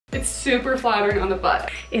It's super flattering on the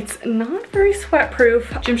butt. It's not very sweat-proof.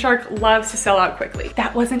 Gymshark loves to sell out quickly.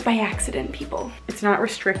 That wasn't by accident, people. It's not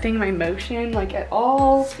restricting my motion like at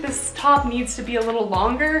all. This top needs to be a little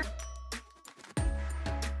longer.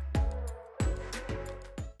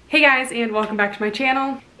 Hey guys, and welcome back to my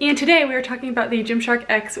channel. And today we are talking about the Gymshark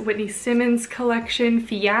X Whitney Simmons collection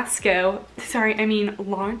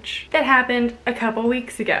launch that happened a couple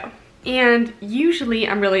weeks ago. And usually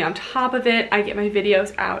I'm really on top of it. I get my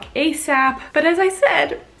videos out ASAP, but as I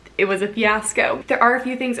said, it was a fiasco. There are a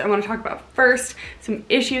few things I want to talk about first. Some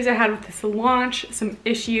issues I had with this launch, some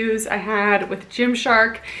issues I had with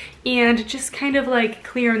Gymshark, and just kind of like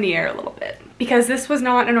clearing the air a little bit. Because this was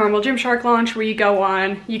not a normal Gymshark launch where you go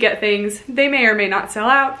on, you get things, they may or may not sell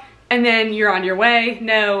out, and then you're on your way.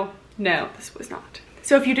 No, this was not.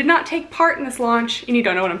 So if you did not take part in this launch and you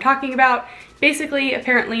don't know what I'm talking about, basically,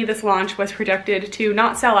 apparently this launch was projected to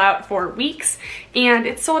not sell out for weeks, and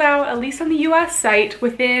it sold out, at least on the US site,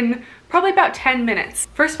 within probably about 10 minutes.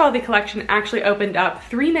 First of all, the collection actually opened up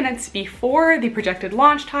 3 minutes before the projected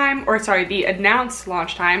launch time, or sorry, the announced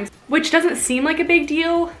launch time, which doesn't seem like a big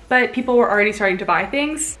deal, but people were already starting to buy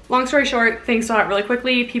things. Long story short, things sold out really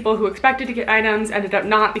quickly. People who expected to get items ended up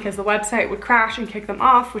not because the website would crash and kick them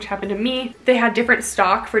off, which happened to me. They had different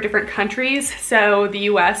stock for different countries, so the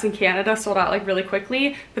US and Canada sold out like really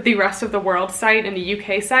quickly, but the rest of the world site and the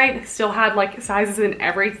UK site still had like sizes and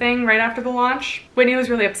everything right after the launch. Whitney was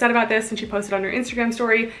really upset about this, and she posted on her Instagram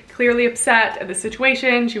story, clearly upset at the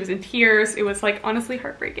situation. She was in tears. It was like honestly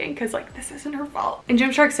heartbreaking because like this isn't her fault. And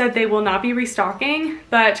Gymshark said they will not be restocking,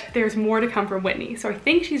 but there's more to come from Whitney. So I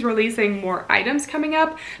think she's releasing more items coming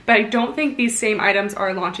up, but I don't think these same items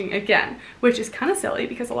are launching again, which is kind of silly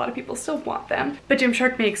because a lot of people still want them. But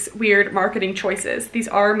Gymshark makes weird marketing choices. These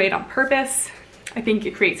are made on purpose. I think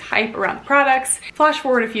it creates hype around the products. Flash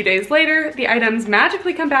forward a few days later, the items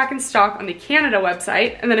magically come back in stock on the Canada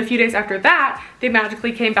website, and then a few days after that, they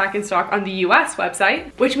magically came back in stock on the US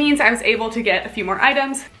website, which means I was able to get a few more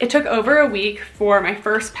items. It took over a week for my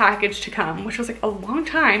first package to come, which was like a long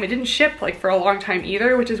time. It didn't ship like for a long time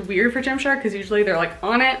either, which is weird for Gymshark because usually they're like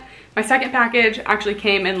on it. My second package actually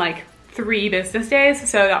came in like 3 business days,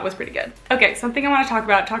 so that was pretty good. Okay, something I want to talk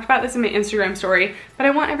about. I talked about this in my Instagram story, but I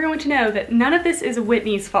want everyone to know that none of this is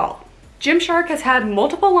Whitney's fault. Gymshark has had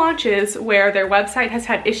multiple launches where their website has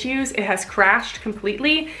had issues, it has crashed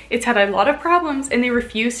completely, it's had a lot of problems, and they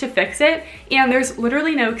refuse to fix it, and there's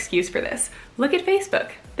literally no excuse for this. Look at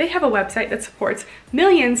Facebook. They have a website that supports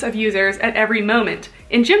millions of users at every moment,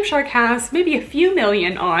 and Gymshark has maybe a few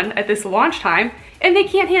million on at this launch time, and they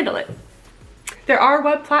can't handle it. There are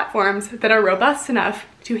web platforms that are robust enough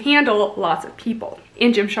to handle lots of people,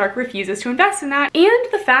 and Gymshark refuses to invest in that.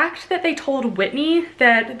 And the fact that they told Whitney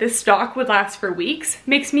that this stock would last for weeks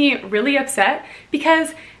makes me really upset,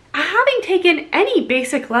 because having taken any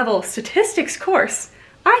basic level statistics course,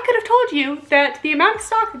 I could have told you that the amount of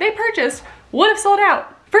stock they purchased would have sold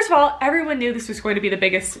out. First of all, everyone knew this was going to be the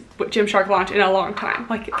biggest Gymshark launch in a long time.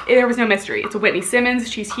 Like, there was no mystery. It's a Whitney Simmons,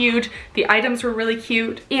 she's huge, the items were really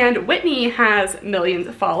cute, and Whitney has millions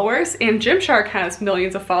of followers, and Gymshark has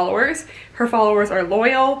millions of followers. Her followers are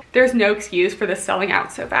loyal. There's no excuse for this selling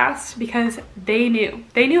out so fast because they knew.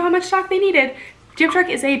 They knew how much stock they needed. Gymshark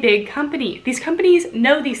is a big company. These companies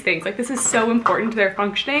know these things. Like, this is so important to their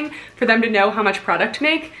functioning for them to know how much product to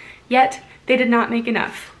make, yet they did not make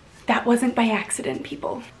enough. That wasn't by accident,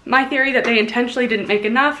 people. My theory that they intentionally didn't make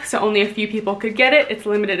enough so only a few people could get it. It's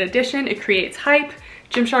limited edition, it creates hype.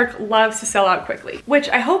 Gymshark loves to sell out quickly, which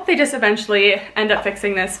I hope they just eventually end up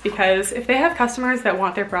fixing this, because if they have customers that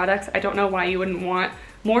want their products, I don't know why you wouldn't want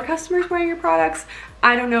more customers wearing your products.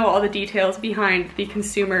 I don't know all the details behind the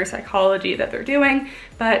consumer psychology that they're doing,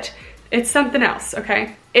 but it's something else,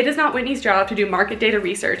 okay? It is not Whitney's job to do market data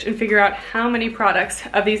research and figure out how many products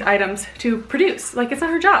of these items to produce. Like, it's not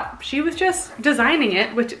her job. She was just designing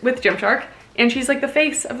it with Gymshark, and she's like the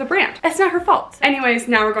face of the brand. It's not her fault. Anyways,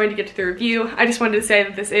 now we're going to get to the review. I just wanted to say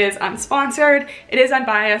that this is unsponsored. It is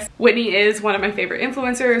unbiased. Whitney is one of my favorite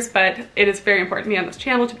influencers, but it is very important to me on this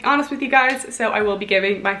channel to be honest with you guys, so I will be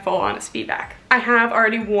giving my full honest feedback. I have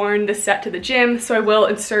already worn this set to the gym, so I will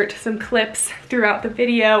insert some clips throughout the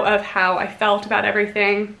video of how I felt about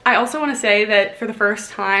everything. I also want to say that for the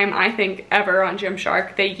first time, I think ever on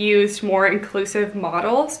Gymshark, they used more inclusive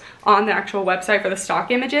models on the actual website for the stock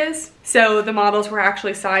images. So the models were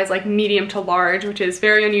actually sized like medium to large, which is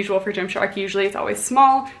very unusual for Gymshark. Usually it's always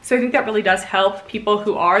small. So I think that really does help people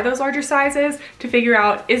who are those larger sizes to figure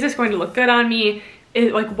out, is this going to look good on me?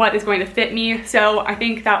 Like, what is going to fit me? So I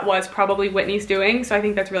think that was probably Whitney's doing. So I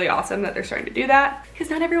think that's really awesome that they're starting to do that, because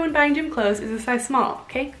not everyone buying gym clothes is a size small,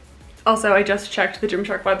 okay? Also, I just checked the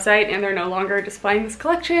Gymshark website and they're no longer displaying this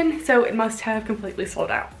collection, so it must have completely sold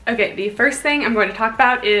out. Okay, the first thing I'm going to talk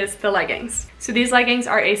about is the leggings. So these leggings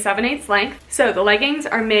are a 7/8 length. So the leggings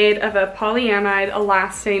are made of a polyamide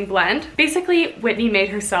elastane blend. Basically, Whitney made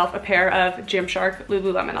herself a pair of Gymshark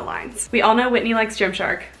Lululemon Aligns. We all know Whitney likes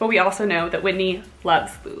Gymshark, but we also know that Whitney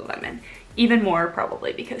loves Lululemon. Even more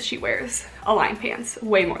probably because she wears Align pants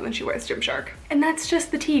way more than she wears Gymshark. And that's just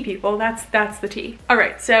the tea, people. That's the tea. All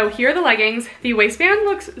right, so here are the leggings. The waistband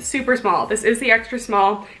looks super small. This is the extra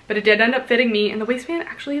small, but it did end up fitting me, and the waistband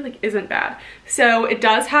actually like isn't bad. So it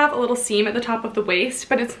does have a little seam at the top of the waist,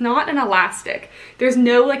 but it's not an elastic. There's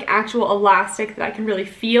no like actual elastic that I can really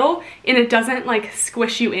feel, and it doesn't like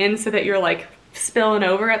squish you in so that you're like spilling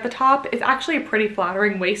over at the top. It's actually a pretty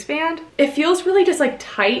flattering waistband. It feels really just like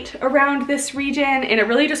tight around this region, and it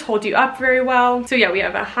really just holds you up very well. So yeah, we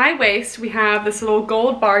have a high waist, we have this little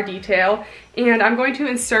gold bar detail, and I'm going to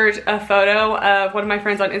insert a photo of one of my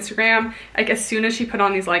friends on Instagram. Like as soon as she put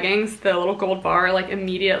on these leggings, the little gold bar like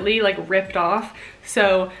immediately like ripped off.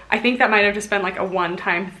 So I think that might have just been like a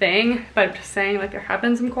one-time thing, but I'm just saying like there have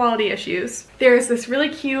been some quality issues. There's this really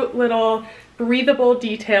cute little breathable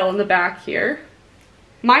detail in the back here.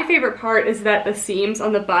 My favorite part is that the seams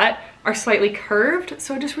on the butt are slightly curved,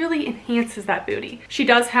 so it just really enhances that booty. She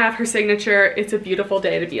does have her signature "It's a Beautiful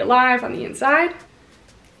Day to Be Alive" on the inside.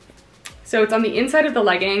 So it's on the inside of the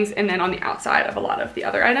leggings and then on the outside of a lot of the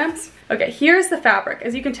other items. Okay, here's the fabric.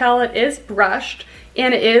 As you can tell, it is brushed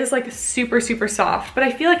and it is like super, super soft, but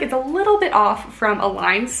I feel like it's a little bit off from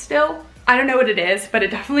Align still. I don't know what it is, but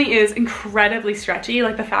it definitely is incredibly stretchy.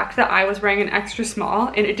 Like the fact that I was wearing an extra small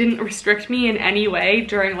and it didn't restrict me in any way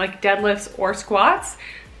during like deadlifts or squats,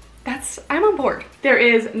 I'm on board. There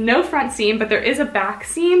is no front seam, but there is a back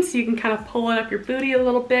seam, so you can kind of pull it up your booty a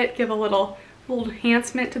little bit, give a little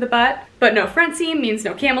enhancement to the butt. But no front seam means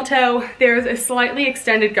no camel toe. There's a slightly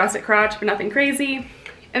extended gusset crotch, but nothing crazy.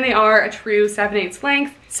 And they are a true 7/8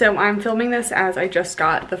 length. So I'm filming this as I just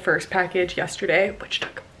got the first package yesterday, which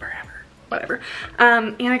took forever, whatever.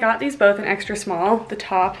 And I got these both in extra small, the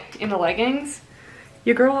top and the leggings.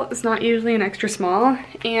 Your girl is not usually an extra small,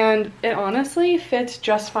 and it honestly fits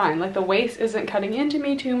just fine. Like the waist isn't cutting into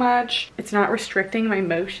me too much. It's not restricting my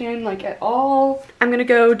motion like at all. I'm gonna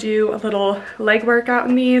go do a little leg workout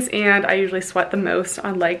in these, and I usually sweat the most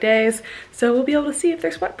on leg days, so we'll be able to see if they're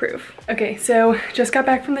sweat proof. Okay, so just got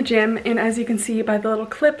back from the gym, and as you can see by the little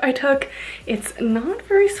clip I took, it's not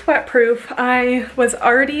very sweat proof. I was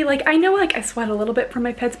already like, I know like I sweat a little bit from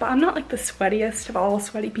my pits, but I'm not like the sweatiest of all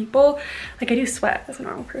sweaty people. Like I do sweat as a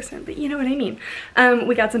normal person, but you know what I mean.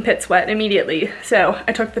 We got some pit sweat immediately, so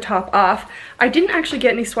I took the top off. I didn't actually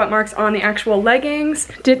get any sweat marks on the actual leggings.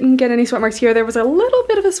 Didn't get any sweat marks here. There was a little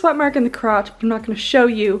bit of a sweat mark in the crotch, but I'm not going to show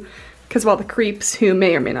you because of all the creeps who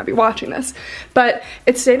may or may not be watching this. But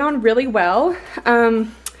it stayed on really well.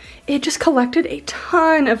 It just collected a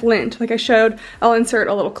ton of lint. Like I showed, I'll insert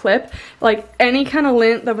a little clip. Like any kind of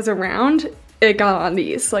lint that was around, it got on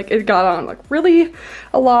these. Like it got on like really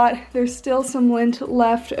a lot. There's still some lint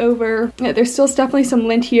left over. Yeah, there's still definitely some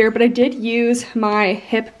lint here, but I did use my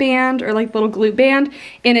hip band or like little glute band,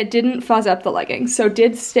 and it didn't fuzz up the leggings, so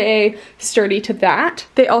did stay sturdy to that.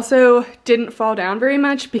 They also didn't fall down very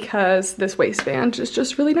much because this waistband is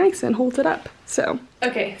just really nice and holds it up. So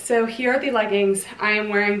okay, so here are the leggings. I am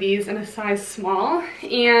wearing these in a size small,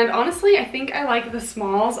 and honestly I think I like the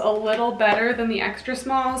smalls a little better than the extra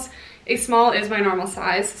smalls. A small is my normal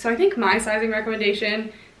size, so I think my sizing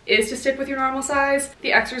recommendation is to stick with your normal size.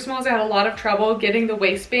 The extra smalls, I had a lot of trouble getting the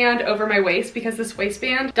waistband over my waist because this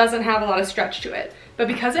waistband doesn't have a lot of stretch to it. But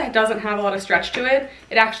because it doesn't have a lot of stretch to it,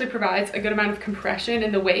 it actually provides a good amount of compression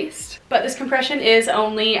in the waist. But this compression is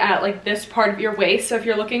only at like this part of your waist, so if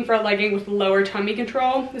you're looking for a legging with lower tummy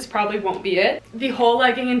control, this probably won't be it. The whole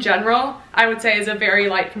legging in general, I would say, is a very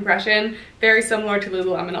light compression, very similar to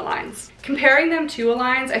Lululemon Aligns. Comparing them to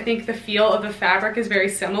Aligns, I think the feel of the fabric is very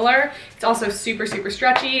similar. It's also super, super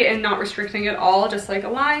stretchy and not restricting at all, just like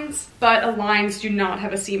Aligns. But Aligns do not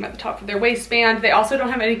have a seam at the top of their waistband. They also don't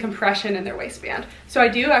have any compression in their waistband. So I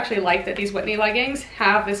do actually like that these Whitney leggings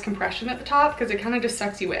have this compression at the top because it kind of just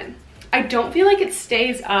sucks you in. I don't feel like it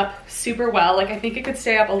stays up super well. Like I think it could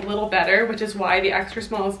stay up a little better, which is why the extra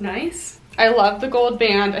small is nice. I love the gold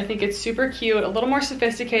band. I think it's super cute, a little more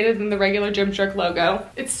sophisticated than the regular Gymshark logo.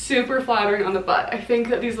 It's super flattering on the butt. I think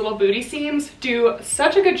that these little booty seams do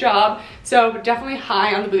such a good job, so definitely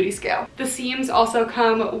high on the booty scale. The seams also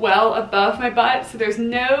come well above my butt, so there's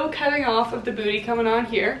no cutting off of the booty coming on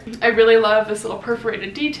here. I really love this little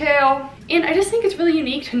perforated detail, and I just think it's really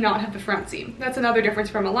unique to not have the front seam. That's another difference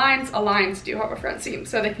from Aligns. Aligns do have a front seam,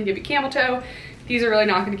 so they can give you camel toe. these are really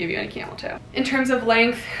not gonna give you any camel toe. In terms of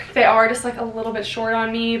length, they are just like a little bit short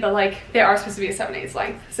on me, but like they are supposed to be a 7/8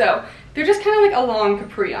 length. So they're just kind of like a long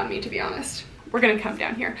capri on me, to be honest. We're gonna come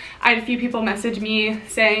down here. I had a few people message me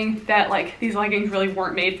saying that like these leggings really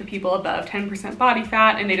weren't made for people above 10% body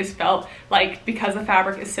fat, and they just felt like because the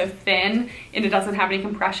fabric is so thin and it doesn't have any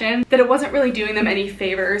compression, that it wasn't really doing them any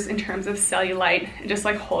favors in terms of cellulite and just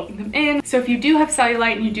like holding them in. So if you do have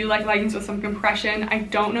cellulite and you do like leggings with some compression, I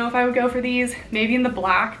don't know if I would go for these. Maybe in the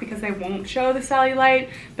black because they won't show the cellulite,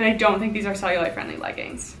 but I don't think these are cellulite friendly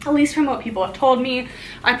leggings. At least from what people have told me.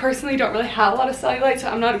 I personally don't really have a lot of cellulite, so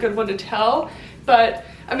I'm not a good one to tell. But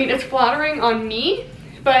I mean, it's flattering on me,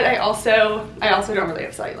 but I also don't really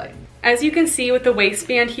have cellulite. As you can see with the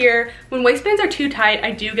waistband here, when waistbands are too tight, I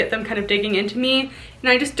do get them kind of digging into me,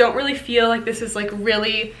 and I just don't really feel like this is like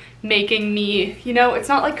really making me, you know, it's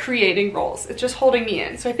not like creating rolls, it's just holding me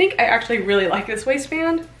in. So I think I actually really like this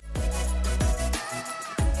waistband.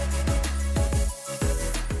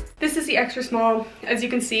 This is the extra small. As you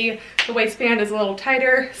can see, the waistband is a little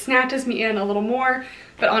tighter, snatches me in a little more,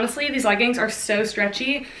 but honestly, these leggings are so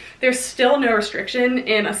stretchy. There's still no restriction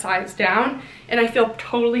in a size down, and I feel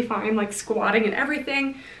totally fine like squatting and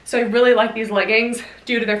everything. So I really like these leggings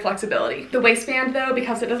due to their flexibility. The waistband though,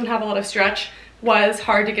 because it doesn't have a lot of stretch, was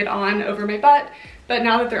hard to get on over my butt, but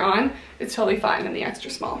now that they're on, it's totally fine in the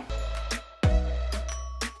extra small.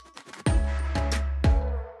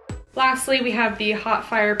 Lastly, we have the Hot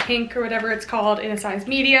Fire Pink or whatever it's called in a size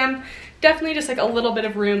medium. Definitely just like a little bit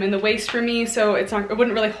of room in the waist for me, so it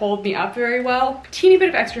wouldn't really hold me up very well. Teeny bit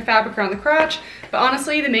of extra fabric around the crotch, but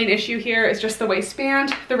honestly the main issue here is just the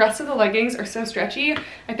waistband. The rest of the leggings are so stretchy.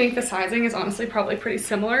 I think the sizing is honestly probably pretty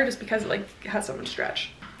similar just because it like has so much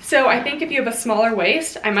stretch. So I think if you have a smaller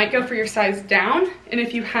waist, I might go for your size down, and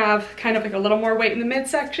if you have kind of like a little more weight in the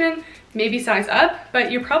midsection, maybe size up,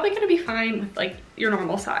 but you're probably gonna be fine with like your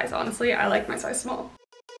normal size. Honestly, I like my size small.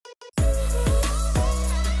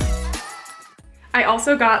 I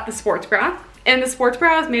also got the sports bra, and the sports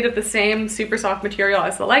bra is made of the same super soft material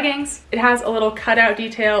as the leggings. It has a little cutout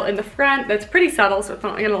detail in the front that's pretty subtle, so it's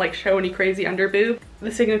not gonna like show any crazy under boob.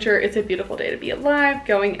 The signature, "It's a beautiful day to be alive,"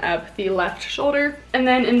 going up the left shoulder. And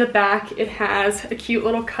then in the back, it has a cute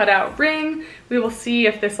little cutout ring. We will see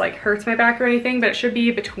if this like hurts my back or anything, but it should be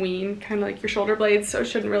between kind of like your shoulder blades, so it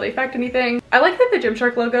shouldn't really affect anything. I like that the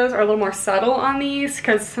Gymshark logos are a little more subtle on these,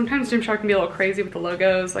 because sometimes Gymshark can be a little crazy with the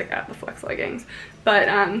logos, like at the flex leggings. But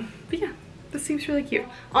yeah. This seems really cute.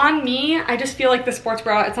 On me, I just feel like the sports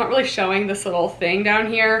bra, it's not really showing this little thing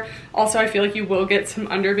down here. Also, I feel like you will get some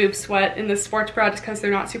under boob sweat in this sports bra just because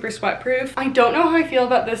they're not super sweat proof. I don't know how I feel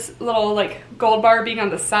about this little like gold bar being on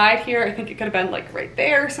the side here. I think it could have been like right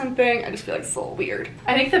there or something. I just feel like it's a little weird.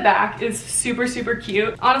 I think the back is super, super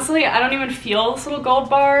cute. Honestly, I don't even feel this little gold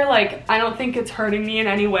bar. Like, I don't think it's hurting me in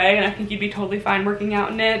any way, and I think you'd be totally fine working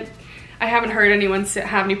out in it. I haven't heard anyone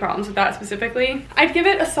have any problems with that specifically. I'd give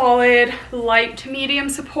it a solid light to medium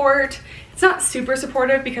support. It's not super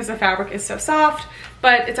supportive because the fabric is so soft,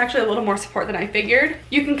 but it's actually a little more support than I figured.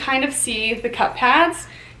 You can kind of see the cup pads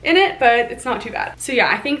in it, but it's not too bad. So yeah,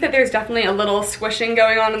 I think that there's definitely a little squishing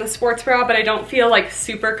going on in the sports bra, but I don't feel like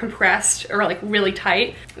super compressed or like really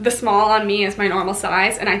tight. The small on me is my normal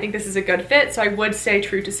size, and I think this is a good fit, so I would stay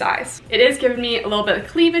true to size. It is giving me a little bit of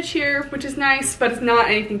cleavage here, which is nice, but it's not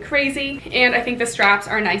anything crazy. And I think the straps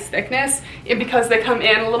are a nice thickness, and because they come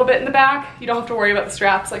in a little bit in the back, you don't have to worry about the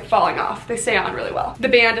straps like falling off. They stay on really well. The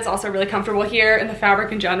band is also really comfortable here, and the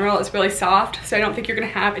fabric in general is really soft, so I don't think you're gonna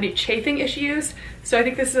have any chafing issues. So I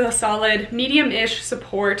think this is a solid medium-ish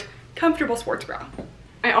support, comfortable sports bra.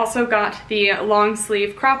 I also got the long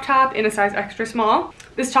sleeve crop top in a size extra small.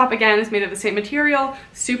 This top again is made of the same material,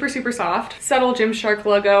 super, super soft. Subtle Gymshark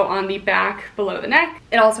logo on the back below the neck.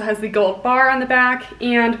 It also has the gold bar on the back,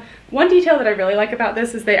 and one detail that I really like about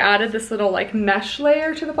this is they added this little like mesh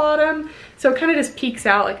layer to the bottom, so it kind of just peeks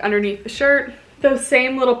out like underneath the shirt. Those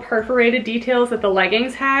same little perforated details that the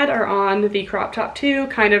leggings had are on the crop top too,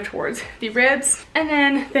 kind of towards the ribs. And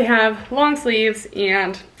then they have long sleeves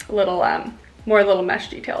and a little more little mesh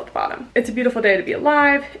detail at the bottom. "It's a beautiful day to be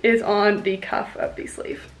alive" is on the cuff of the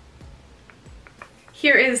sleeve.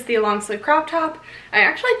 Here is the long sleeve crop top. I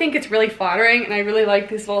actually think it's really flattering, and I really like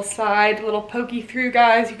these little side, little pokey through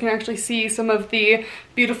guys. You can actually see some of the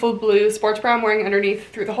beautiful blue sports bra I'm wearing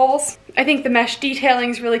underneath through the holes. I think the mesh detailing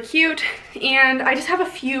is really cute, and I just have a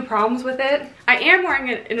few problems with it. I am wearing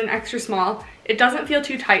it in an extra small. It doesn't feel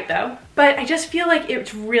too tight though, but I just feel like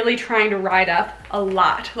it's really trying to ride up a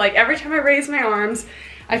lot. Like every time I raise my arms,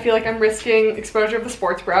 I feel like I'm risking exposure of the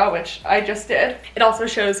sports bra, which I just did. It also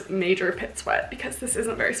shows major pit sweat because this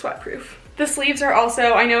isn't very sweat proof. The sleeves are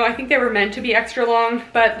also, I think they were meant to be extra long,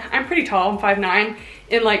 but I'm pretty tall, I'm 5'9",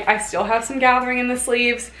 and like I still have some gathering in the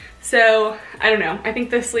sleeves. So I don't know, I think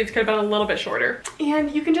the sleeves could have been a little bit shorter. And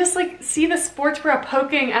you can just like see the sports bra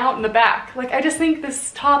poking out in the back. Like I just think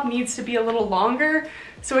this top needs to be a little longer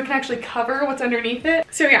so it can actually cover what's underneath it.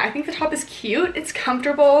 So yeah, I think the top is cute, it's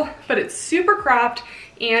comfortable, but it's super cropped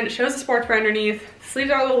and it shows the sports bra underneath. The sleeves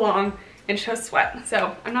are a little long and it shows sweat,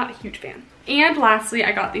 so I'm not a huge fan. And lastly,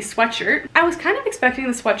 I got the sweatshirt. I was kind of expecting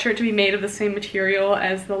the sweatshirt to be made of the same material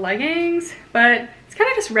as the leggings, but it's kind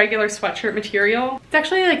of just regular sweatshirt material. It's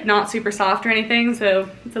actually like not super soft or anything, so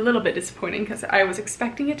it's a little bit disappointing because I was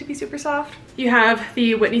expecting it to be super soft. You have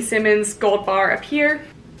the Whitney Simmons gold bar up here.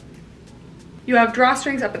 You have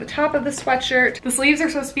drawstrings up at the top of the sweatshirt. The sleeves are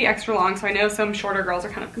supposed to be extra long, so I know some shorter girls are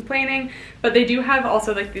kind of complaining, but they do have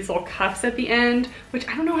also like these little cuffs at the end, which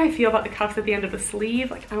I don't know how I feel about the cuffs at the end of the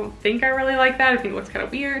sleeve. Like I don't think I really like that. I think it looks kind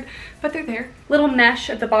of weird, but they're there. Little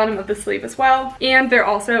mesh at the bottom of the sleeve as well. And there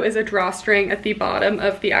also is a drawstring at the bottom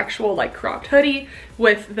of the actual like cropped hoodie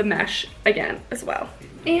with the mesh again as well.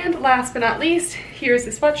 And last but not least, here's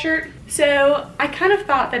the sweatshirt. So I kind of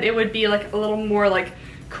thought that it would be like a little more like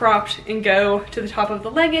cropped and go to the top of the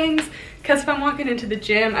leggings, because if I'm walking into the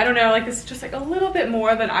gym, I don't know, like this is just like a little bit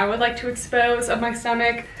more than I would like to expose of my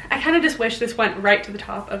stomach. I kind of just wish this went right to the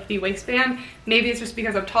top of the waistband. Maybe it's just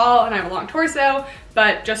because I'm tall and I have a long torso,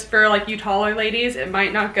 but just for like you taller ladies, it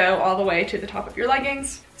might not go all the way to the top of your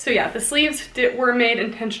leggings. So yeah, the sleeves were made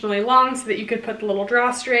intentionally long so that you could put the little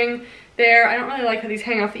drawstring there. I don't really like how these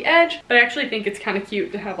hang off the edge, but I actually think it's kind of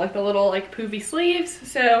cute to have like the little like poofy sleeves,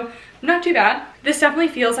 so not too bad. This definitely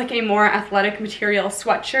feels like a more athletic material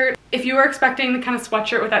sweatshirt. If you were expecting the kind of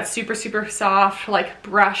sweatshirt with that super soft like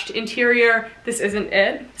brushed interior, this isn't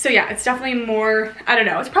it. So yeah, it's definitely more, I don't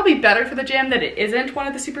know, it's probably better for the gym that it isn't one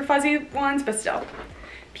of the super fuzzy ones, but still.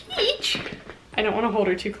 Peach! I don't want to hold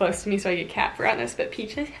her too close to me so I get cat fur on this, but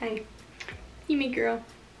Peach says hi. You me girl.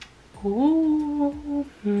 Ooh.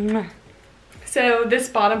 So this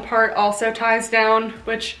bottom part also ties down,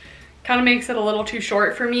 which kind of makes it a little too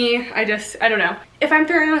short for me. I don't know. If I'm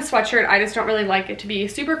throwing on a sweatshirt, I just don't really like it to be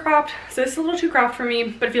super cropped. So this is a little too cropped for me,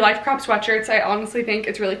 but if you like cropped sweatshirts, I honestly think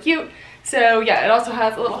it's really cute. So yeah, it also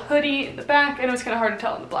has a little hoodie in the back. I know it's kind of hard to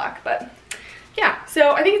tell in the black, but yeah.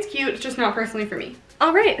 So I think it's cute, it's just not personally for me.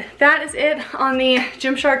 All right, that is it on the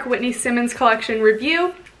Gymshark Whitney Simmons collection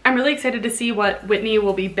review. I'm really excited to see what Whitney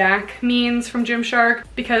will be back means from Gymshark,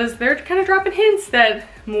 because they're kind of dropping hints that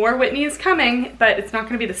more Whitney is coming, but it's not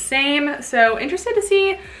going to be the same. So interested to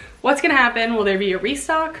see what's going to happen. Will there be a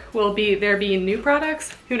restock? Will there be new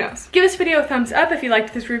products? Who knows? Give this video a thumbs up if you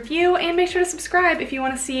liked this review, and make sure to subscribe if you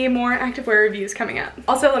want to see more activewear reviews coming up.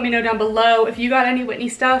 Also, let me know down below if you got any Whitney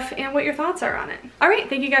stuff and what your thoughts are on it. All right,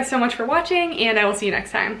 thank you guys so much for watching, and I will see you next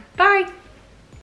time. Bye!